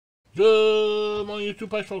Good morning,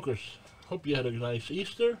 YouTube Pie Smokers. Hope you had a nice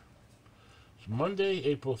Easter. It's Monday,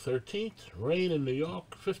 April 13th. Rain in New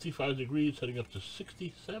York, 55 degrees, heading up to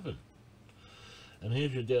 67. And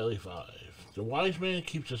here's your daily five. The wise man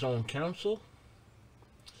keeps his own counsel.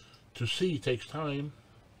 To see takes time.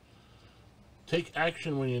 Take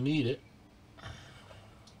action when you need it.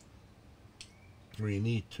 Or you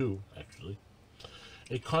need to, actually.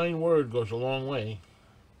 A kind word goes a long way.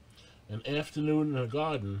 An afternoon in a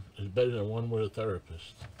garden is better than one with a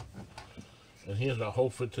therapist. And here's our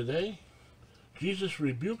hope for today. Jesus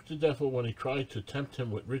rebuked the devil when he tried to tempt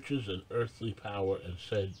him with riches and earthly power and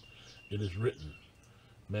said, "It is written,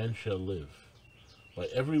 man shall live by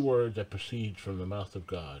every word that proceeds from the mouth of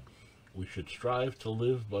God." We should strive to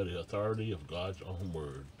live by the authority of God's own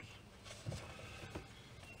words.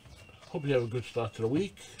 Hope you have a good start to the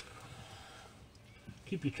week.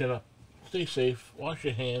 Keep your chin up. Stay safe. Wash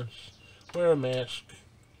your hands. Wear a mask.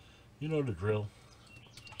 You know the drill.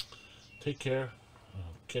 Take care.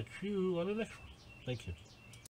 I'll catch you on the next one. Thank you.